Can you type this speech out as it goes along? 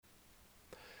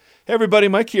Hey everybody,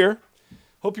 Mike here.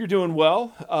 Hope you're doing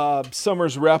well.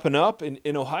 Summer's wrapping up.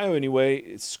 In Ohio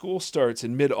anyway, school starts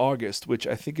in mid-August, which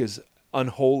I think is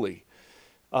unholy,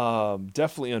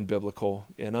 definitely unbiblical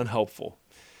and unhelpful.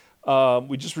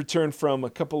 We just returned from a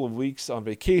couple of weeks on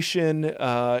vacation,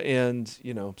 and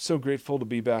so grateful to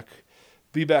be back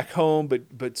home,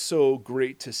 but so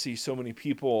great to see so many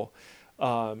people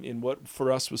in what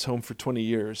for us was home for 20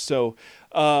 years. So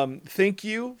thank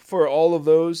you for all of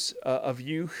those of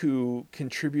you who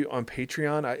contribute on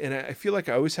Patreon. And I feel like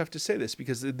I always have to say this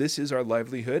because this is our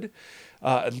livelihood,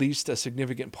 at least a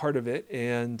significant part of it.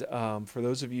 And for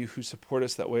those of you who support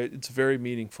us that way, it's very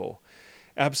meaningful.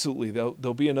 Absolutely.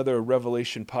 There'll be another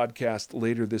Revelation podcast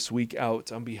later this week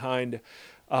out. I'm behind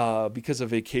because of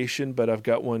vacation, but I've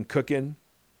got one cooking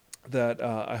that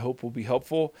I hope will be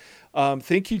helpful.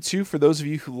 Thank you too for those of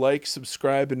you who like,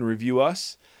 subscribe, and review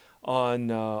us on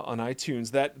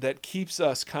iTunes. That keeps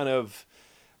us kind of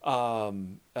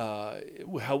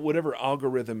whatever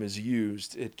algorithm is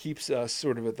used. It keeps us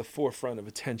sort of at the forefront of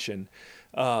attention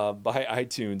by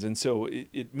iTunes, and so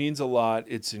it means a lot.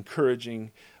 It's encouraging,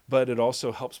 but it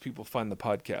also helps people find the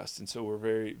podcast, and so we're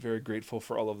very, very grateful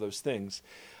for all of those things.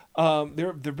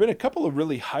 There've been a couple of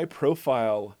really high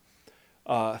profile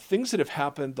things that have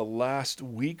happened the last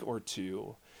week or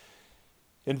two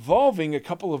involving a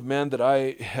couple of men that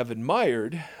I have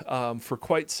admired for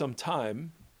quite some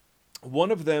time.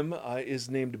 One of them is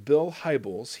named Bill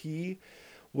Hybels. He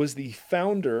was the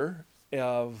founder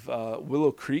of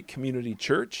Willow Creek Community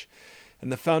Church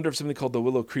and the founder of something called the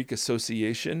Willow Creek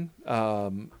Association.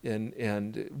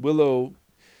 And Willow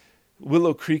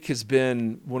Creek has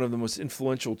been one of the most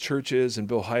influential churches, and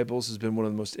Bill Hybels has been one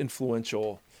of the most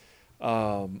influential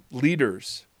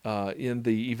leaders in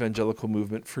the evangelical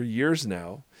movement for years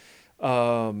now.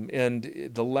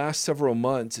 And the last several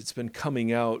months, it's been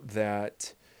coming out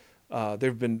that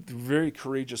there have been very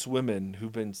courageous women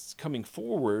who've been coming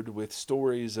forward with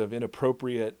stories of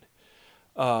inappropriate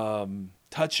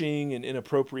touching and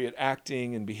inappropriate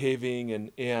acting and behaving.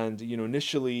 And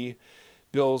initially,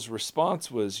 Bill's response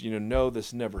was, no,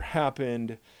 this never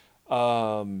happened.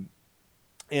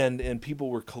 And people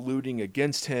were colluding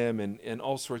against him and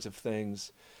all sorts of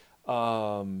things.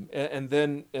 And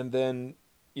then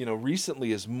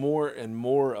recently, as more and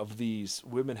more of these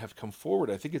women have come forward,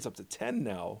 I think it's up to 10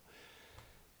 now,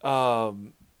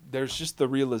 there's just the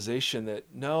realization that,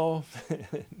 no,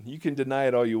 you can deny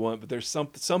it all you want, but there's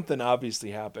something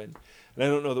obviously happened. And I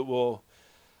don't know that we'll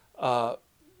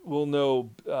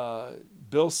know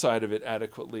Bill's side of it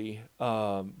adequately,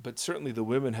 but certainly the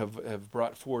women have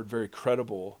brought forward very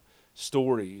credible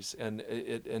stories,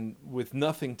 and with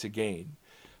nothing to gain,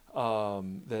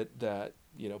 that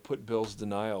put Bill's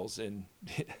denials in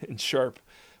in sharp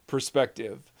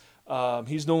perspective.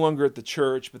 He's no longer at the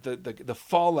church, but the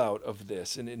fallout of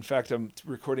this, and in fact, I'm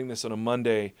recording this on a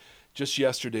Monday. Just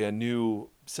yesterday, a new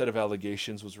set of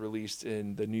allegations was released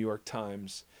in the New York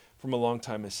Times from a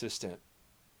longtime assistant.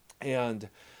 And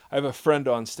I have a friend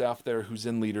on staff there who's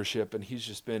in leadership, and he's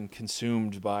just been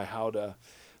consumed by how to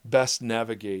best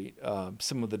navigate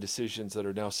some of the decisions that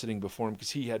are now sitting before him,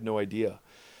 because he had no idea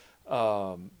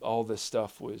all this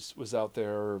stuff was out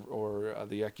there, or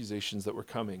the accusations that were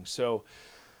coming. So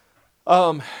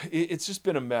it's just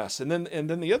been a mess. And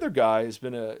then the other guy has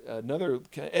been another.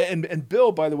 And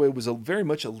Bill, by the way, was very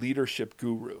much a leadership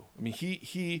guru. I mean,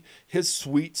 his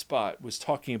sweet spot was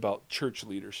talking about church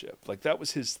leadership. Like, that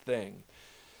was his thing.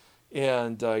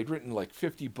 And he'd written like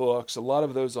 50 books, a lot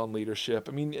of those on leadership.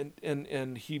 I mean,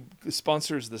 and he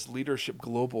sponsors this Leadership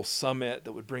Global Summit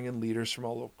that would bring in leaders from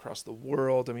all across the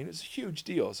world. I mean, it's a huge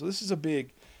deal. So this is a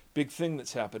big thing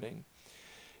that's happening.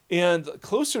 And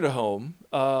closer to home,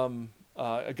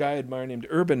 a guy I admire named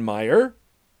Urban Meyer,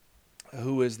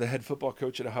 who is the head football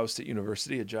coach at Ohio State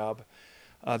University, a job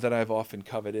that I've often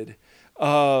coveted.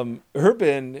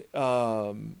 Urban,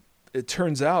 it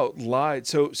turns out, lied.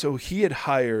 So he had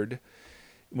hired,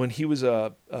 when he was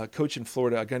a coach in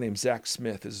Florida, a guy named Zach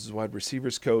Smith as his wide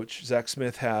receivers coach. Zach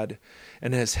Smith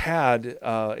has had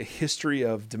a history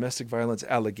of domestic violence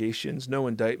allegations, no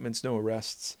indictments, no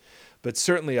arrests, but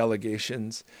certainly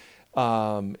allegations.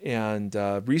 And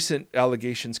recent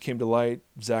allegations came to light.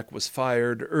 Zach was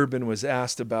fired. Urban was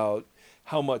asked about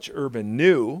how much Urban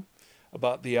knew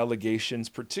about the allegations,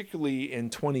 particularly in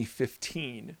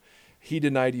 2015. He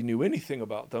denied he knew anything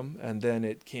about them, and then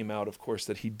it came out, of course,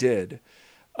 that he did.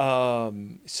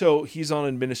 So he's on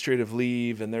administrative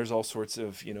leave, and there's all sorts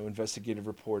of investigative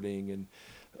reporting and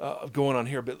going on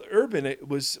here. But Urban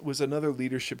was another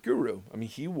leadership guru. I mean,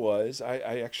 he was.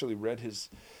 I actually read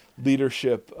his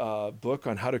leadership book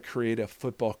on how to create a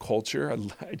football culture.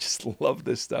 I just love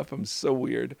this stuff. I'm so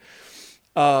weird.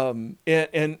 And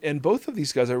both of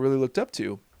these guys I really looked up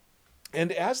to.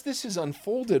 And as this has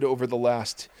unfolded over the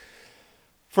last,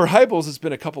 for Hybels, it's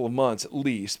been a couple of months at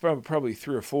least, probably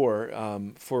 3 or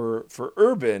 4. For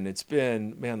Urban, it's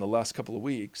been, the last couple of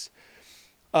weeks.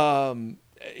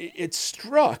 It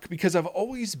struck because I've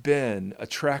always been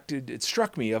attracted. It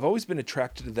struck me. I've always been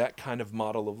attracted to that kind of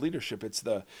model of leadership. It's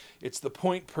the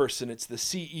point person. It's the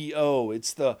CEO.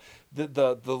 It's the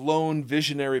lone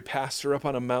visionary pastor up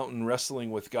on a mountain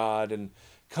wrestling with God and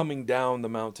coming down the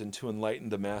mountain to enlighten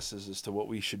the masses as to what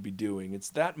we should be doing. It's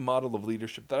that model of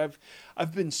leadership that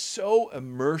I've been so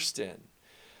immersed in.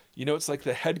 It's like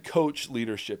the head coach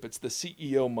leadership. It's the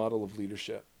CEO model of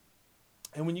leadership.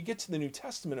 And when you get to the New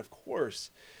Testament, of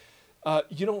course,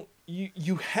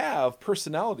 you have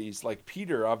personalities like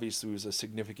Peter obviously was a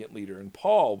significant leader, and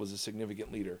Paul was a significant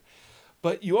leader.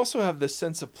 But you also have this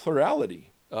sense of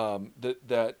plurality,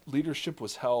 that leadership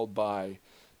was held by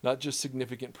not just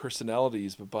significant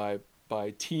personalities, but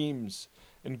by teams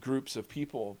and groups of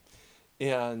people.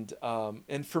 And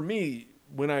for me,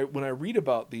 when I read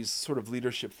about these sort of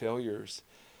leadership failures,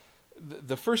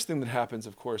 the first thing that happens,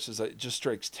 of course, is it just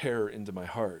strikes terror into my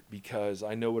heart because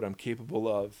I know what I'm capable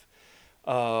of.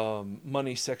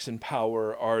 Money, sex, and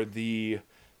power are the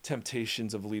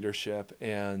temptations of leadership,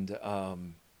 and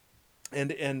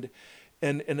in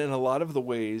a lot of the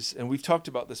ways, and we've talked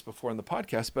about this before in the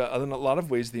podcast, but in a lot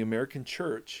of ways, the American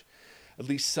church, at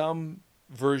least some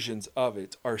versions of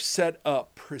it, are set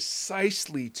up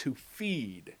precisely to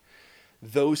feed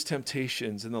those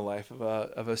temptations in the life of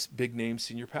a big name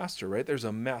senior pastor, right? There's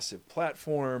a massive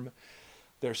platform.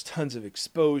 There's tons of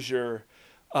exposure.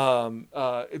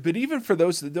 But even for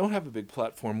those that don't have a big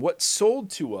platform, what's sold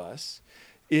to us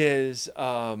is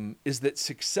that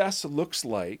success looks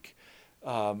like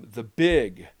the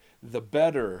big, the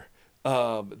better,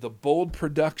 the bold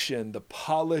production, the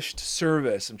polished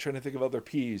service. I'm trying to think of other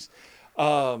P's.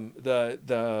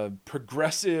 The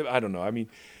progressive, I don't know. I mean,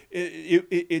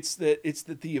 it's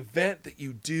that the event that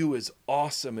you do is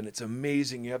awesome and it's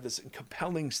amazing. You have this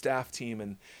compelling staff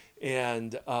team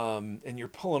and you're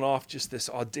pulling off just this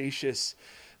audacious,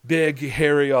 big,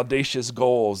 hairy, audacious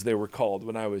goals, they were called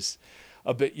when I was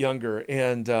a bit younger.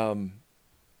 And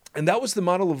that was the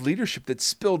model of leadership that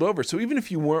spilled over. So even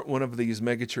if you weren't one of these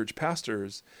megachurch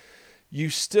pastors, you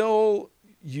still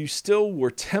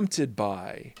were tempted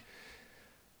by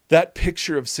that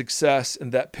picture of success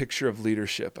and that picture of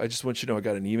leadership. I just want you to know I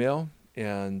got an email,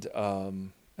 and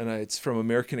it's from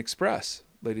American Express,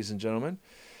 ladies and gentlemen.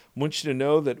 I want you to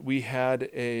know that we had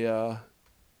an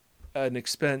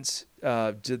expense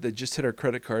that just hit our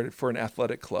credit card for an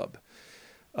athletic club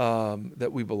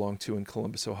that we belong to in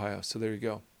Columbus, Ohio. So there you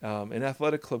go. An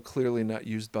athletic club clearly not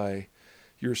used by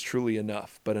yours truly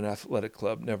enough, but an athletic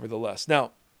club nevertheless.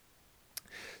 Now,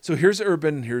 so here's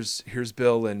Urban, here's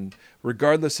Bill, and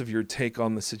regardless of your take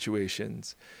on the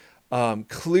situations,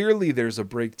 clearly there's a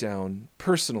breakdown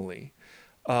personally,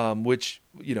 which,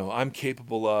 I'm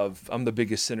capable of. I'm the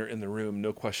biggest sinner in the room,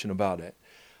 no question about it.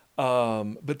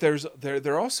 But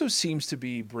there also seems to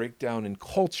be breakdown in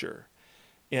culture.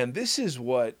 And this is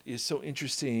what is so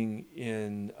interesting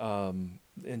in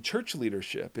church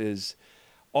leadership is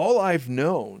all I've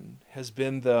known has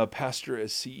been the pastor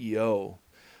as CEO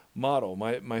model.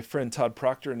 My friend Todd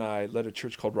Proctor and I led a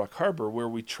church called Rock Harbor where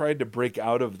we tried to break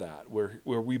out of that, where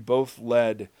we both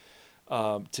led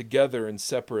together in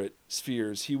separate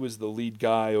spheres. He was the lead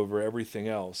guy over everything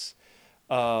else,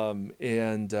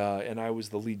 and I was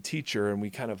the lead teacher, and we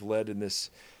kind of led in this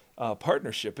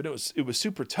partnership. And it was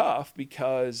super tough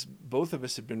because both of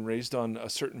us had been raised on a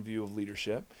certain view of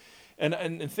leadership,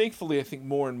 and thankfully, I think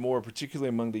more and more, particularly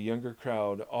among the younger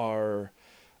crowd, are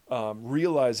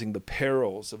realizing the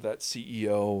perils of that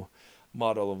CEO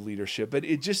model of leadership. But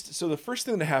so the first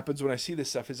thing that happens when I see this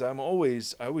stuff is I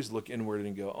always look inward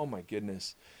and go, oh my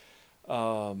goodness,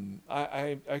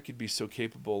 I could be so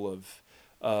capable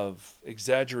of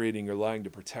exaggerating or lying to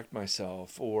protect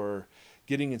myself, or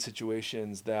getting in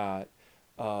situations that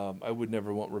I would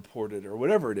never want reported, or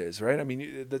whatever it is, right? I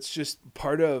mean, that's just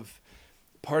part of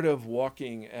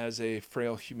walking as a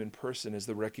frail human person, is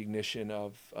the recognition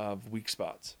of weak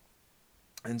spots.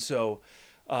 And so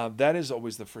that is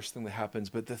always the first thing that happens.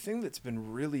 But the thing that's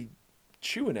been really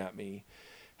chewing at me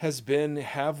has been,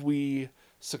 have we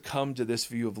succumbed to this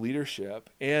view of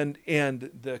leadership and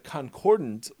the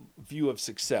concordant view of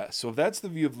success? So if that's the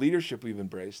view of leadership we've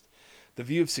embraced, the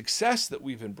view of success that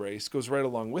we've embraced goes right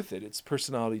along with it. It's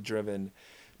personality driven,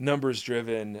 numbers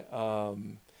driven,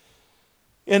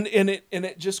 And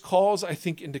it just calls, I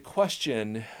think, into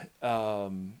question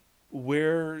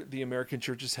where the American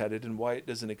church is headed and why it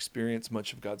doesn't experience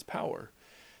much of God's power.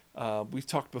 We've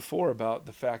talked before about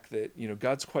the fact that,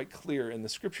 God's quite clear in the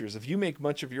scriptures. If you make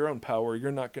much of your own power,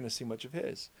 you're not going to see much of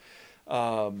his.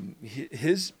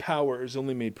 His power is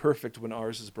only made perfect when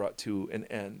ours is brought to an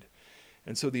end.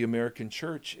 And so the American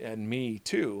church, and me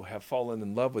too, have fallen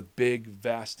in love with big,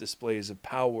 vast displays of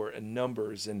power and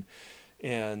numbers and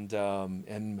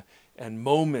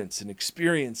moments and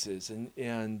experiences,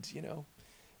 and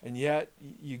yet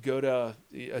you go to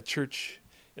a church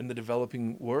in the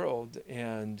developing world,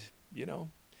 and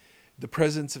the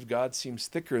presence of God seems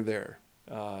thicker there,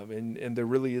 and there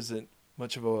really isn't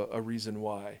much of a reason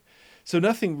why. So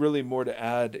nothing really more to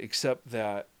add except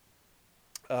that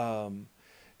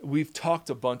we've talked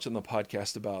a bunch on the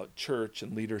podcast about church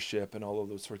and leadership and all of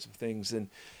those sorts of things,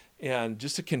 and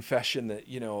just a confession that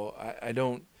I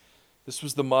don't. This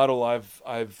was the model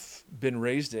I've been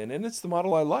raised in, and it's the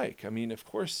model I like. I mean, of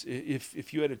course,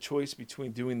 if you had a choice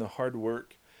between doing the hard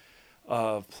work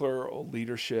of plural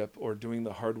leadership or doing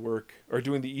the hard work or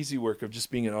doing the easy work of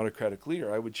just being an autocratic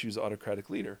leader, I would choose autocratic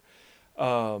leader.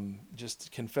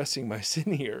 Just confessing my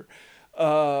sin here.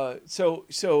 But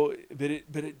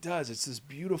it does. It's this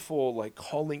beautiful, like,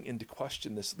 calling into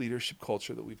question this leadership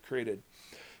culture that we've created.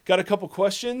 Got a couple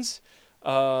questions,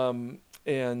 and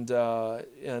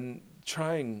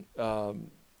trying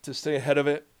to stay ahead of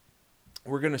it.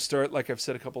 We're going to start, like I've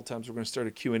said a couple times, we're going to start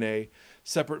a Q&A,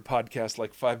 separate podcast,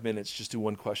 like 5 minutes, just do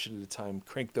one question at a time.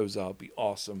 Crank those out, be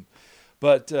awesome.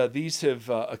 But these have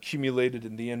accumulated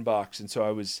in the inbox, and so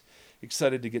I was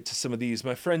excited to get to some of these.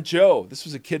 My friend Joe, this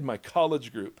was a kid in my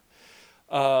college group.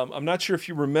 I'm not sure if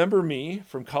you remember me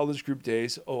from college group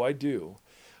days. Oh, I do.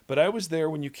 But I was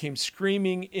there when you came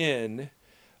screaming in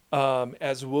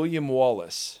as William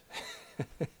Wallace,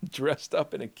 dressed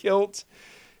up in a kilt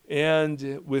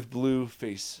and with blue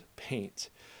face paint.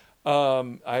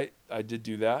 I did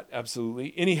do that,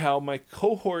 absolutely. Anyhow, my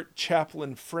cohort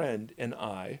chaplain friend and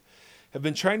I have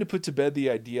been trying to put to bed the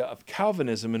idea of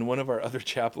Calvinism in one of our other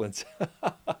chaplains.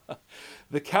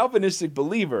 The Calvinistic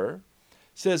believer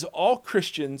says all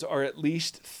Christians are at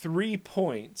least 3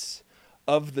 points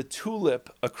of the tulip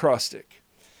acrostic,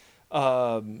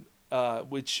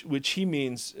 which he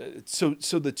means.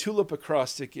 So the tulip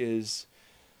acrostic is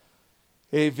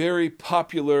a very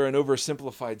popular and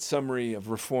oversimplified summary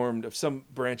of some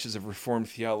branches of Reformed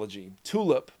theology.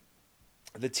 Tulip,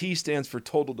 the T stands for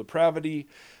total depravity,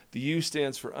 the U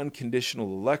stands for unconditional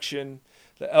election,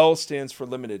 the L stands for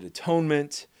limited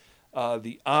atonement,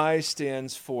 the I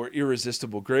stands for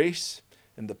irresistible grace,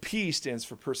 and the P stands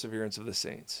for perseverance of the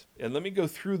saints. And let me go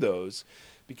through those,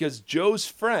 because Joe's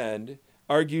friend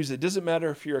argues it doesn't matter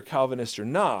if you're a Calvinist or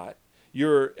not.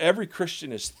 Every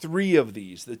Christian is 3 of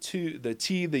these: the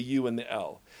T, the U, and the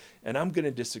L. And I'm going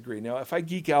to disagree. Now, if I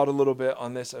geek out a little bit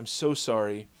on this, I'm so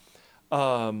sorry.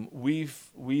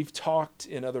 We've talked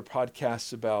in other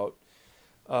podcasts about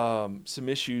some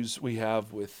issues we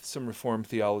have with some Reformed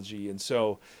theology, and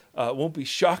so it won't be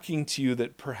shocking to you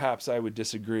that perhaps I would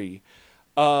disagree.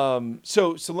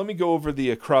 So let me go over the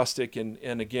acrostic,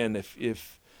 and again,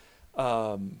 if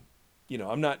I'm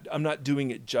not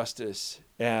doing it justice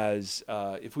as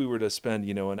if we were to spend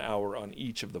an hour on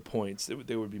each of the points.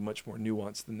 They would be much more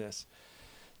nuanced than this.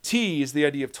 T is the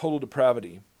idea of total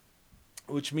depravity,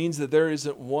 which means that there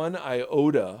isn't one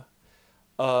iota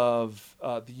of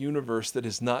the universe that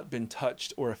has not been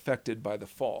touched or affected by the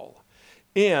fall,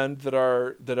 and that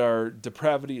our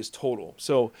depravity is total.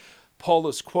 So Paul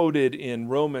is quoted in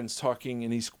Romans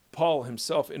and Paul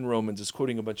himself in Romans is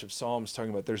quoting a bunch of Psalms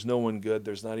talking about there's no one good,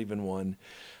 there's not even one.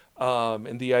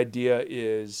 And the idea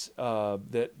is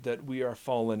that we are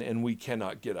fallen and we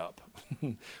cannot get up.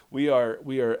 we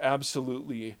are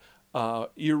absolutely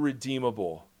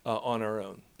irredeemable on our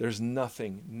own. There's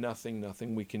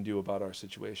nothing we can do about our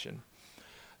situation.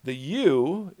 The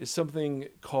U is something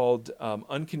called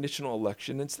unconditional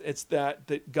election. It's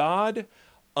that God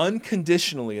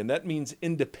unconditionally, and that means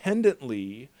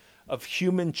independently of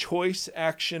human choice,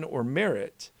 action, or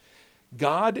merit,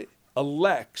 God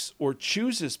elects or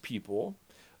chooses people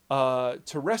to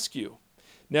rescue.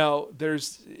 Now,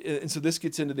 so this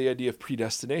gets into the idea of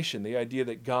predestination, the idea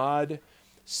that God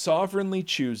sovereignly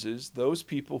chooses those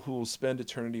people who will spend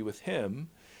eternity with him,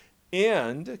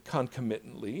 and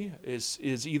concomitantly is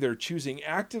either choosing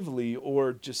actively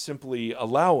or just simply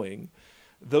allowing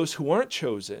those who aren't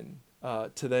chosen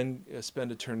to then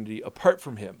spend eternity apart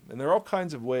from him. And there are all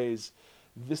kinds of ways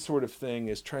this sort of thing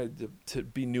is trying to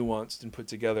be nuanced and put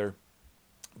together.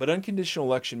 But unconditional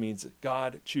election means that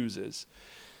God chooses.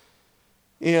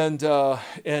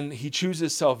 And he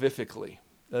chooses salvifically.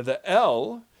 Now, the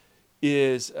L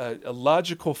is a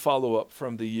logical follow-up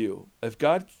from the U. If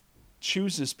God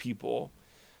chooses people,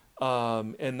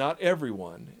 and not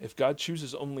everyone, if God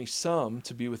chooses only some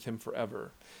to be with him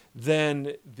forever,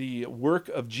 then the work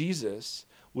of Jesus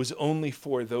was only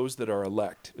for those that are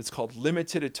elect. It's called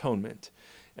limited atonement.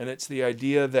 And it's the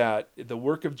idea that the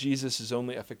work of Jesus is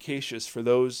only efficacious for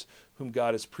those whom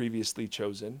God has previously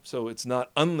chosen. So it's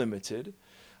not unlimited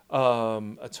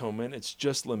atonement, it's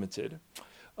just limited.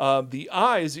 The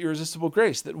I is irresistible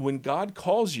grace, that when God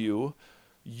calls you,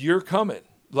 you're coming.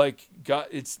 Like God,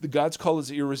 God's call is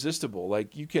irresistible.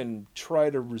 Like you can try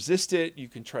to resist it, you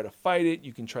can try to fight it,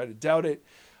 you can try to doubt it,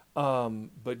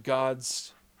 but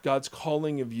God's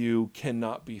calling of you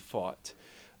cannot be fought.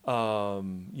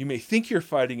 You may think you're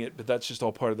fighting it, but that's just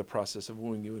all part of the process of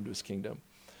wooing you into his kingdom.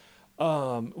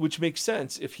 Which makes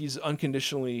sense if he's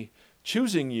unconditionally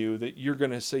choosing you, that you're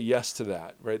going to say yes to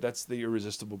that, right? That's the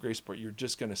irresistible grace part. You're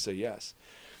just going to say yes.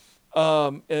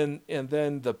 And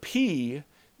then the P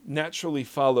naturally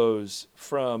follows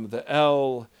from the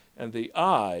L and the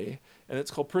I, and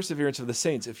it's called perseverance of the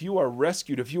saints. If you are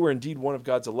rescued, if you are indeed one of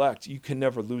God's elect, you can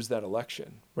never lose that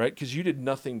election, right? Because you did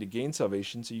nothing to gain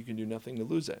salvation, so you can do nothing to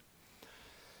lose it.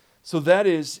 So that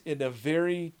is, in a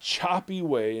very choppy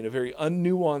way, in a very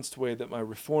unnuanced way that my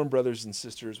Reformed brothers and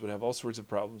sisters would have all sorts of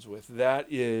problems with, that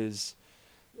is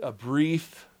a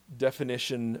brief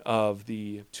definition of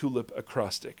the tulip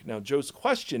acrostic. Now, Joe's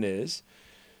question is,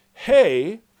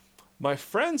 hey, my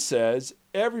friend says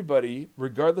everybody,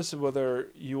 regardless of whether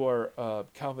you are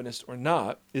Calvinist or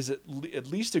not, is at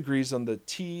least agrees on the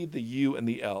T, the U, and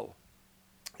the L.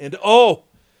 And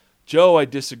Joe, I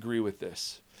disagree with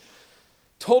this.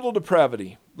 Total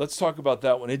depravity. Let's talk about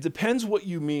that one. It depends what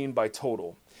you mean by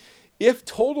total. If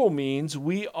total means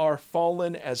we are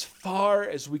fallen as far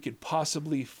as we could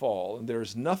possibly fall, and there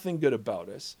is nothing good about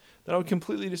us, then I would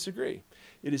completely disagree.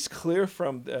 It is clear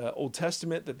from the Old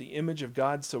Testament that the image of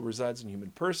God still resides in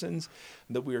human persons,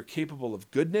 and that we are capable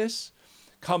of goodness.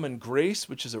 Common grace,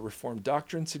 which is a Reformed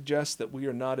doctrine, suggests that we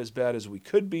are not as bad as we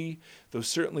could be, though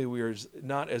certainly we are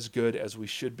not as good as we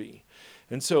should be.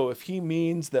 And so if he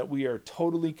means that we are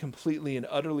totally, completely, and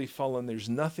utterly fallen, there's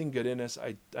nothing good in us,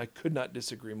 I could not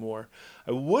disagree more.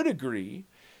 I would agree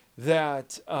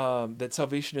that that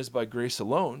salvation is by grace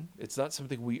alone. It's not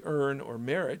something we earn or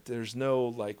merit. There's no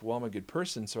like, well, I'm a good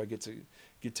person, so I get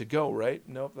to go, right?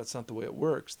 Nope, that's not the way it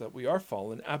works. That we are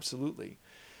fallen, absolutely.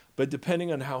 But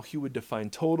depending on how he would define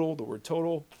total, the word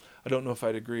total, I don't know if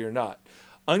I'd agree or not.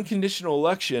 Unconditional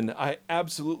election, I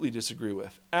absolutely disagree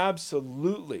with.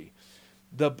 Absolutely.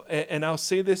 And I'll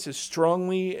say this as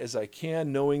strongly as I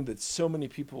can, knowing that so many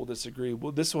people will disagree.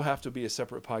 Well, this will have to be a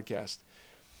separate podcast.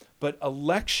 But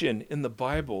election in the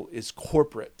Bible is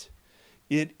corporate.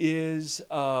 It is.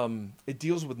 It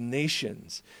deals with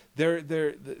nations.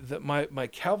 My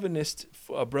Calvinist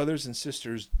brothers and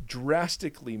sisters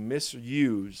drastically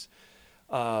misuse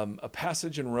a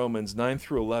passage in Romans 9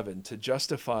 through 11 to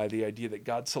justify the idea that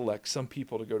God selects some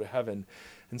people to go to heaven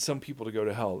and some people to go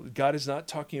to hell. Paul is not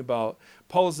talking about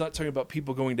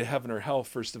people going to heaven or hell,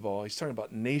 first of all. He's talking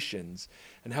about nations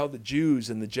and how the Jews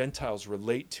and the Gentiles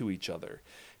relate to each other.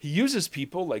 He uses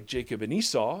people like Jacob and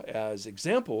Esau as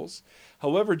examples.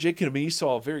 However, Jacob and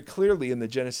Esau very clearly in the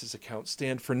Genesis account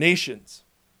stand for nations.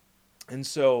 And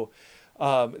so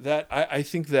I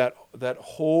think that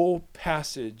whole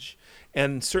passage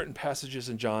and certain passages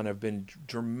in John have been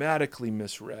dramatically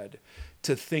misread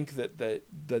to think that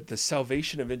the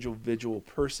salvation of individual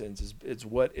persons is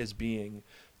what is being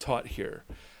taught here.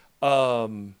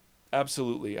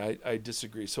 Absolutely, I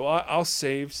disagree. So I'll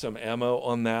save some ammo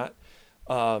on that,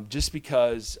 just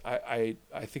because I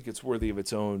think it's worthy of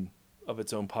its own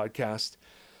podcast.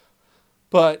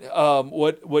 But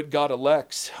what God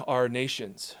elects are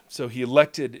nations. So he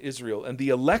elected Israel, and the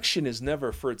election is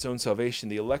never for its own salvation.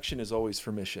 The election is always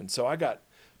for mission. So I got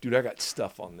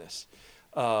stuff on this.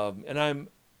 And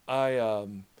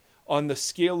on the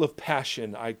scale of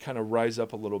passion, I kind of rise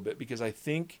up a little bit, because I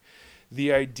think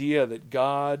the idea that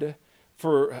God,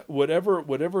 for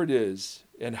whatever it is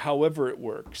and however it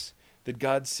works, that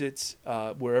God sits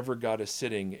wherever God is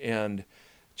sitting and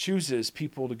chooses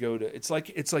people to go to. It's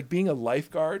like being a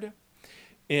lifeguard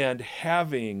and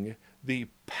having the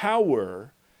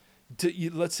power to,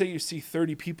 let's say you see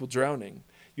 30 people drowning.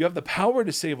 You have the power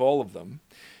to save all of them.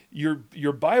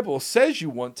 Your Bible says you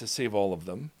want to save all of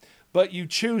them, but you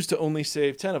choose to only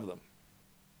save 10 of them.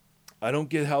 I don't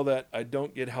get how that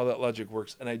logic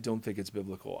works, and I don't think it's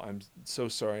biblical. I'm so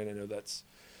sorry, and I know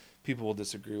people will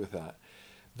disagree with that.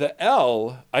 The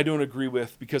L I don't agree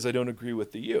with, because I don't agree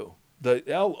with the U. The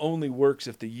L only works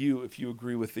if you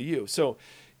agree with the U. So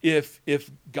if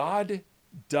God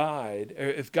died, or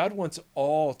if God wants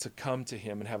all to come to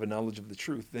him and have a knowledge of the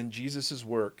truth, then Jesus's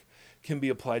work can be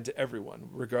applied to everyone,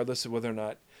 regardless of whether or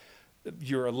not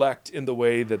you're elect in the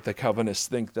way that the Calvinists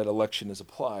think that election is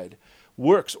applied,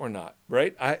 works or not,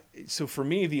 right? So for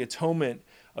me, the atonement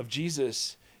of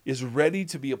Jesus is ready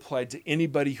to be applied to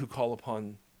anybody who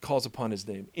calls upon his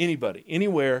name. Anybody,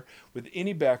 anywhere, with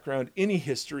any background, any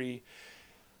history.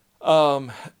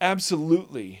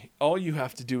 Absolutely. All you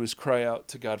have to do is cry out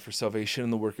to God for salvation,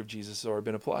 and the work of Jesus has already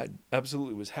been applied.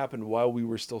 Absolutely. It was happened while we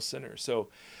were still sinners.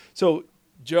 So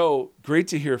Joe, great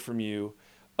to hear from you.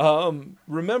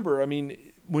 Remember, I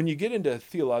mean, when you get into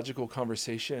theological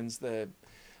conversations, the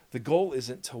goal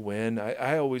isn't to win.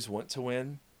 I always want to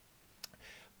win.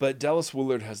 But Dallas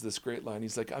Willard has this great line.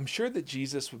 He's like, I'm sure that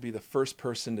Jesus would be the first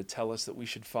person to tell us that we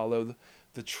should follow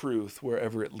the truth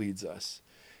wherever it leads us.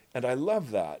 And I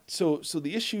love that. So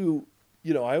the issue,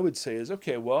 I would say is,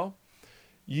 okay, well,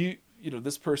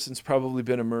 this person's probably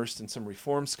been immersed in some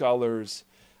Reformed scholars.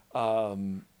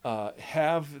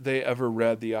 Have they ever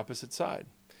read the opposite side?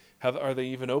 Are they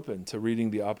even open to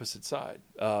reading the opposite side?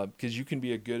 Because you can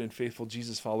be a good and faithful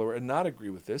Jesus follower and not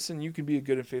agree with this, and you can be a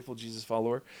good and faithful Jesus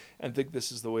follower and think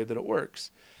this is the way that it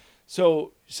works.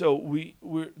 So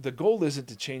the goal isn't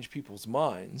to change people's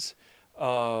minds.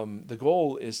 The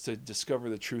goal is to discover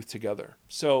the truth together.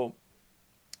 So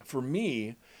for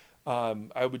me,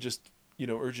 I would just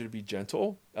urge you to be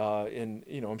gentle, and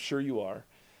I'm sure you are,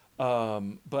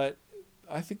 but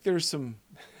I think there's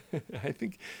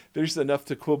enough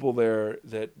to quibble there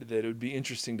that it would be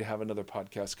interesting to have another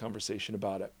podcast conversation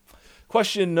about it.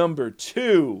 Question number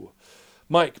 2.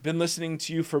 Mike, been listening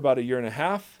to you for about a year and a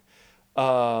half.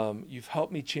 You've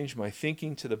helped me change my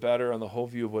thinking to the better on the whole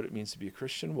view of what it means to be a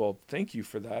Christian. Well, thank you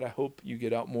for that. I hope you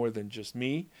get out more than just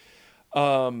me.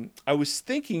 I was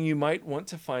thinking you might want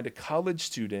to find a college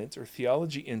student or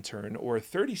theology intern or a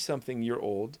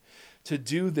 30-something-year-old to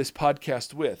do this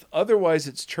podcast with. Otherwise,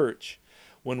 it's church.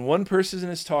 When one person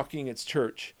is talking, it's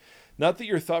church. Not that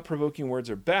your thought-provoking words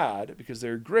are bad, because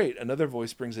they're great. Another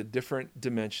voice brings a different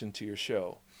dimension to your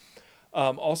show.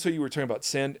 Also, you were talking about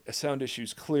sound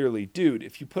issues. Clearly, dude,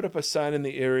 if you put up a sign in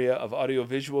the area of audio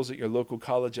visuals at your local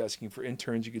college asking for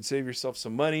interns, you could save yourself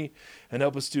some money and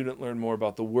help a student learn more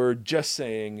about the word. Just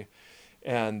saying.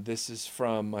 And this is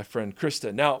from my friend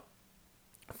Krista. Now,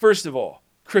 first of all,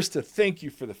 Krista, thank you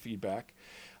for the feedback.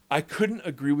 I couldn't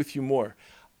agree with you more.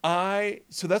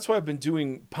 So that's why I've been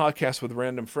doing podcasts with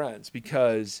random friends,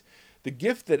 because the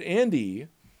gift that Andy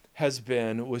has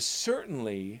been was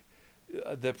certainly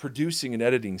the producing and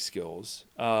editing skills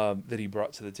that he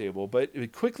brought to the table. But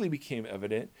it quickly became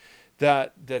evident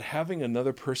that having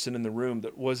another person in the room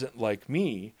that wasn't like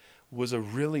me was a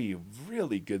really,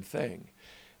 really good thing.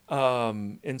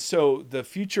 And so the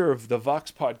future of the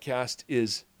Vox podcast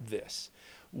is this.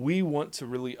 We want to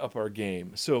really up our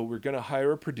game. So we're going to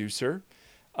hire a producer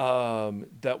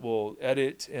that will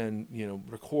edit and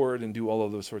record and do all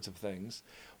of those sorts of things.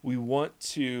 We want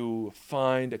to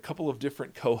find a couple of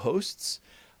different co-hosts,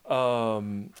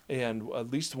 and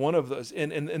at least one of those.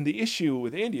 And the issue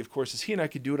with Andy, of course, is he and I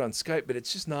could do it on Skype, but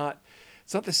it's not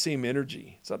the same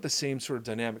energy. It's not the same sort of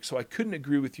dynamic. So I couldn't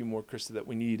agree with you more, Krista, that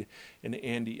we need an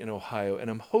Andy in Ohio. And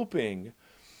I'm hoping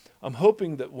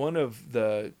that one of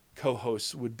the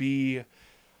co-hosts would be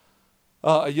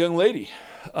a young lady,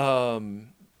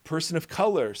 person of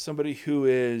color, somebody who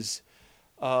is,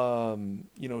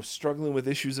 struggling with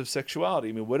issues of sexuality.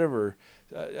 I mean, whatever,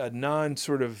 a non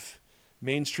sort of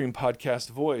mainstream podcast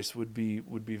voice would be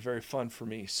very fun for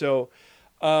me. So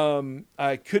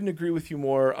I couldn't agree with you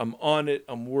more. I'm on it.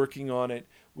 I'm working on it.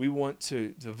 We want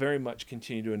to very much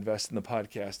continue to invest in the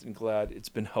podcast, and glad it's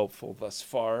been helpful thus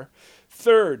far.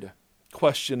 Third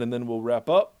question, and then we'll wrap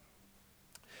up.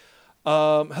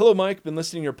 Hello, Mike. Been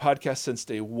listening to your podcast since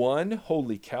day one.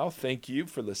 Holy cow. Thank you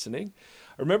for listening.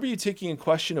 I remember you taking a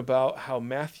question about how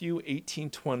Matthew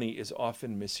 18:20 is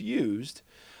often misused.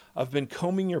 I've been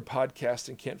combing your podcast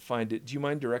and can't find it. Do you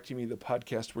mind directing me to the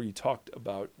podcast where you talked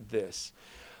about this?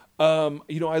 I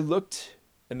looked,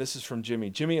 and this is from Jimmy.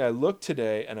 Jimmy, I looked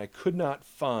today and I could not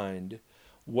find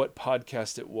what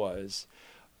podcast it was.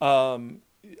 I'm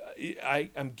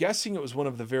guessing it was one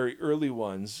of the very early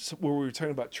ones where we were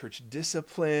talking about church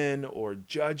discipline or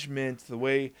judgment, the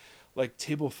way like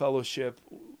table fellowship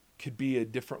could be a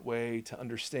different way to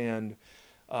understand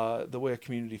the way a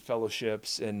community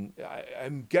fellowships. And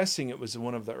I'm guessing it was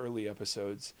one of the early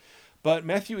episodes. But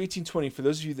Matthew 18:20, for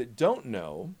those of you that don't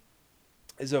know,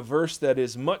 is a verse that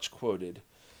is much quoted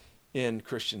in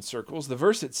Christian circles. The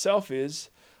verse itself is,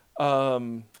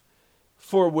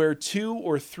 For where 2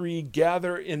 or 3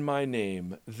 gather in my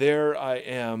name, there I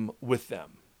am with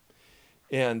them.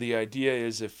 And the idea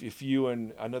is if you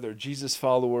and another Jesus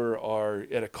follower are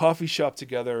at a coffee shop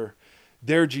together,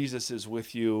 there Jesus is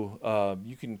with you.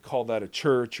 You can call that a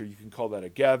church, or you can call that a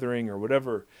gathering, or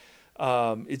whatever.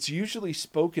 It's usually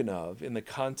spoken of in the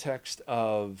context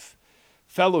of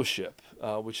fellowship,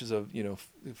 which is a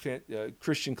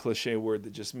Christian cliche word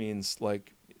that just means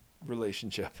like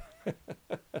relationship.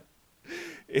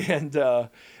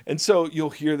 And so you'll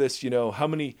hear this, how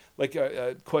many, like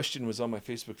a question was on my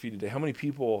Facebook feed today, how many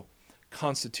people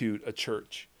constitute a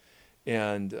church?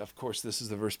 And of course, this is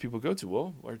the verse people go to.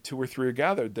 Well, where 2 or 3 are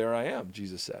gathered, there I am,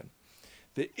 Jesus said.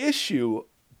 The issue,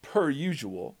 per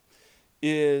usual,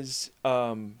 is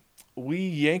we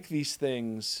yank these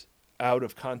things out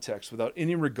of context without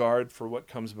any regard for what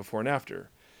comes before and after.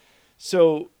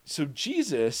 So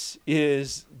Jesus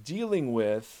is dealing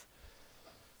with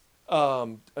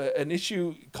an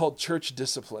issue called church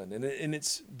discipline, and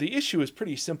the issue is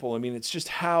pretty simple. I mean, it's just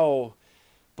how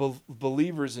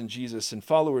believers in Jesus and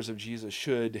followers of Jesus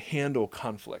should handle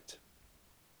conflict.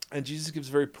 And Jesus gives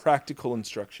very practical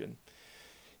instruction.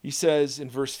 He says in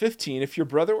verse 15, if your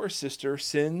brother or sister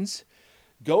sins,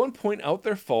 go and point out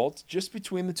their fault just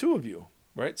between the two of you,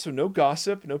 right? So no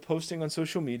gossip, no posting on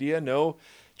social media, no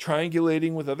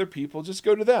triangulating with other people, just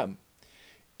go to them.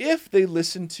 If they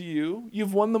listen to you,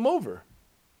 you've won them over.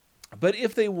 But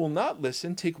if they will not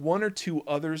listen, take 1 or 2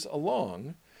 others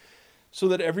along, so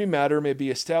that every matter may be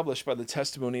established by the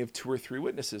testimony of 2 or 3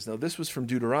 witnesses. Now, this was from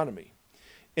Deuteronomy.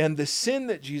 And the sin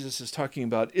that Jesus is talking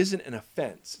about isn't an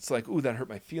offense. It's like, ooh, that hurt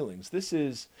my feelings. This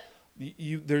is,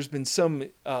 there's been some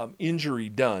injury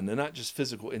done, and not just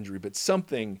physical injury, but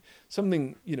something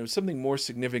more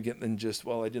significant than just,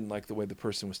 well, I didn't like the way the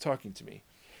person was talking to me.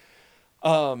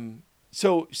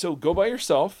 So go by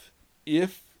yourself.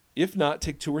 If not,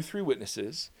 take 2 or 3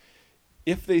 witnesses.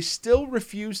 If they still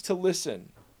refuse to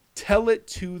listen, tell it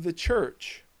to the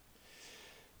church.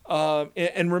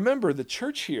 And remember, the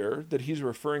church here that he's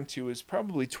referring to is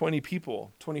probably 20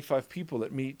 people, 25 people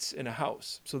that meets in a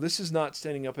house. So this is not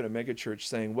standing up in a mega church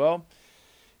saying, well,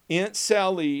 Aunt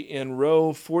Sally in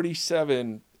row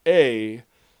 47A,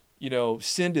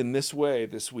 sinned in this way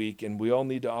this week, and we all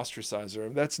need to ostracize her.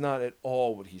 That's not at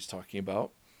all what he's talking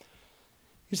about.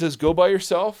 He says, go by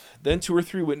yourself, then 2 or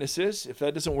 3 witnesses. If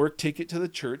that doesn't work, take it to the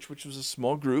church, which was a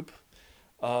small group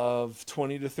of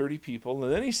 20 to 30 people.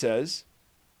 And then he says,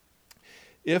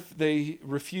 if they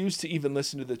refuse to even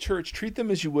listen to the church, treat them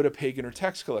as you would a pagan or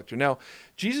tax collector. Now,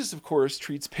 Jesus, of course,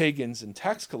 treats pagans and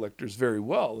tax collectors very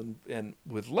well and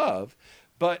with love,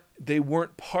 but they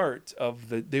weren't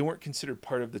considered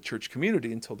part of the church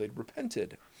community until they'd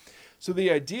repented. So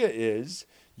the idea is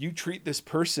you treat this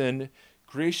person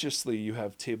graciously, you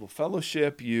have table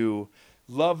fellowship, you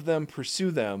love them, pursue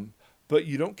them, but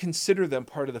you don't consider them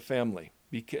part of the family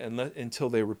until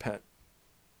they repent.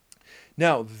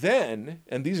 Now then,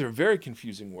 and these are very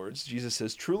confusing words, Jesus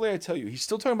says, truly I tell you, he's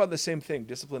still talking about the same thing,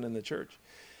 discipline in the church.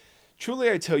 Truly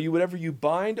I tell you, whatever you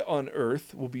bind on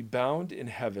earth will be bound in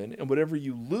heaven, and whatever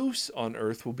you loose on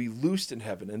earth will be loosed in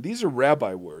heaven. And these are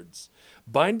rabbi words.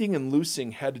 Binding and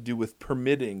loosing had to do with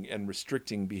permitting and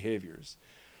restricting behaviors.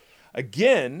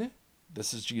 Again,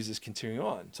 this is Jesus continuing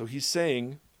on. So he's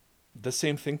saying the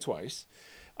same thing twice.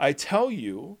 I tell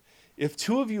you, if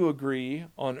 2 of you agree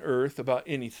on earth about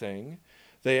anything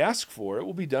they ask for, it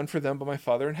will be done for them by my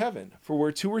Father in heaven. For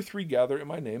where 2 or 3 gather in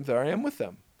my name, there I am with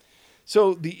them.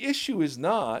 So the issue is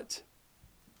not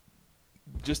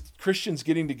just Christians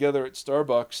getting together at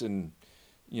Starbucks and,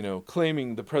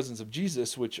 claiming the presence of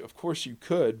Jesus, which of course you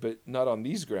could, but not on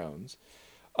these grounds.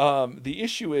 The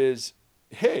issue is,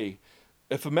 hey,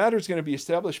 if a matter is going to be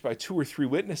established by 2 or 3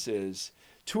 witnesses,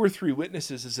 2 or 3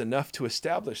 witnesses is enough to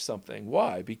establish something.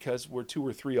 Why? Because where 2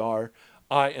 or 3 are,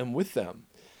 I am with them.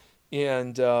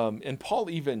 And Paul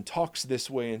even talks this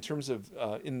way in terms of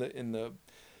in the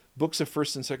books of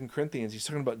 1st and 2nd Corinthians. He's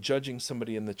talking about judging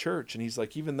somebody in the church, and he's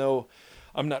like, even though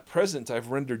I'm not present,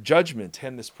 I've rendered judgment.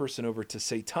 Hand this person over to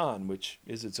Satan, which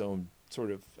is its own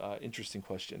sort of interesting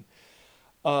question.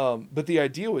 But the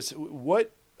idea was,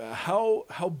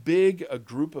 how big a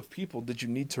group of people did you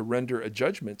need to render a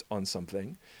judgment on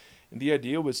something? And the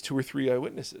idea was 2 or 3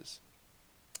 eyewitnesses.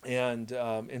 And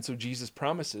so Jesus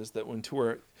promises that when 2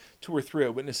 or 3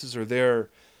 eyewitnesses are there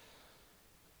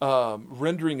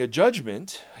rendering a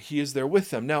judgment, he is there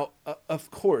with them. Now, of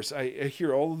course, I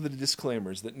hear all of the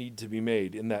disclaimers that need to be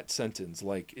made in that sentence.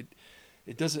 Like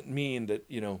it doesn't mean that,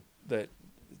 that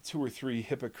 2 or 3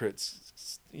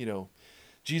 hypocrites,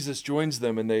 Jesus joins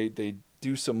them and they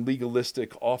do some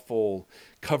legalistic, awful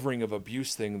covering of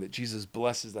abuse thing that Jesus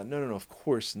blesses that. No, of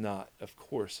course not. Of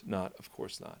course not. Of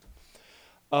course not.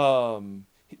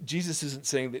 Jesus isn't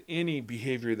saying that any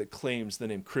behavior that claims the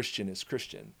name Christian is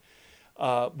Christian.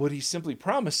 What he's simply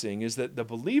promising is that the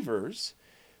believers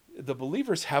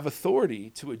have authority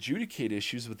to adjudicate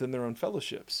issues within their own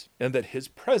fellowships, and that his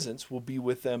presence will be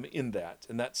with them in that.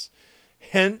 And that's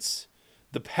hence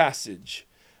the passage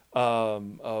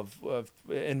and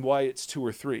why it's 2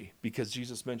 or 3, because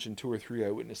Jesus mentioned 2 or 3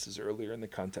 eyewitnesses earlier in the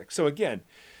context. So again,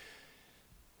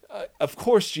 of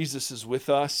course, Jesus is with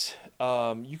us.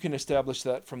 You can establish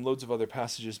that from loads of other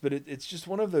passages, but it's just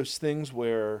one of those things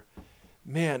where,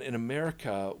 man, in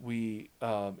America,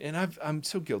 and I'm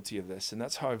so guilty of this, and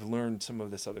that's how I've learned some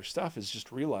of this other stuff, is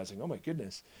just realizing, oh my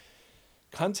goodness,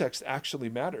 context actually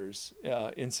matters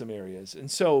in some areas. And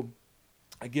so,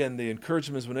 again, the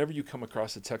encouragement is whenever you come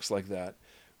across a text like that,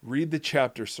 read the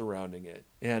chapter surrounding it,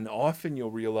 and often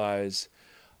you'll realize,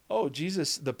 oh,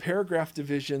 Jesus, the paragraph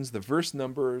divisions, the verse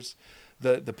numbers,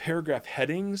 the paragraph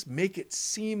headings make it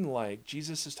seem like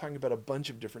Jesus is talking about a bunch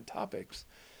of different topics,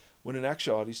 when in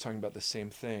actuality he's talking about the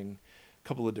same thing a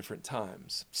couple of different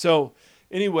times. So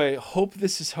anyway, hope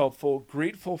this is helpful.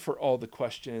 Grateful for all the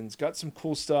questions. Got some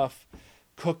cool stuff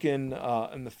cooking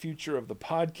in the future of the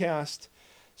podcast.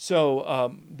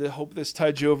 So hope this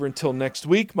tied you over until next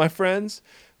week, my friends.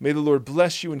 May the Lord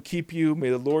bless you and keep you. May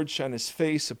the Lord shine his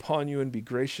face upon you and be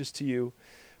gracious to you.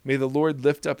 May the Lord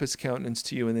lift up his countenance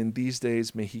to you, and in these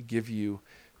days may he give you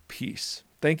peace.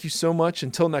 Thank you so much.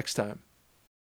 Until next time.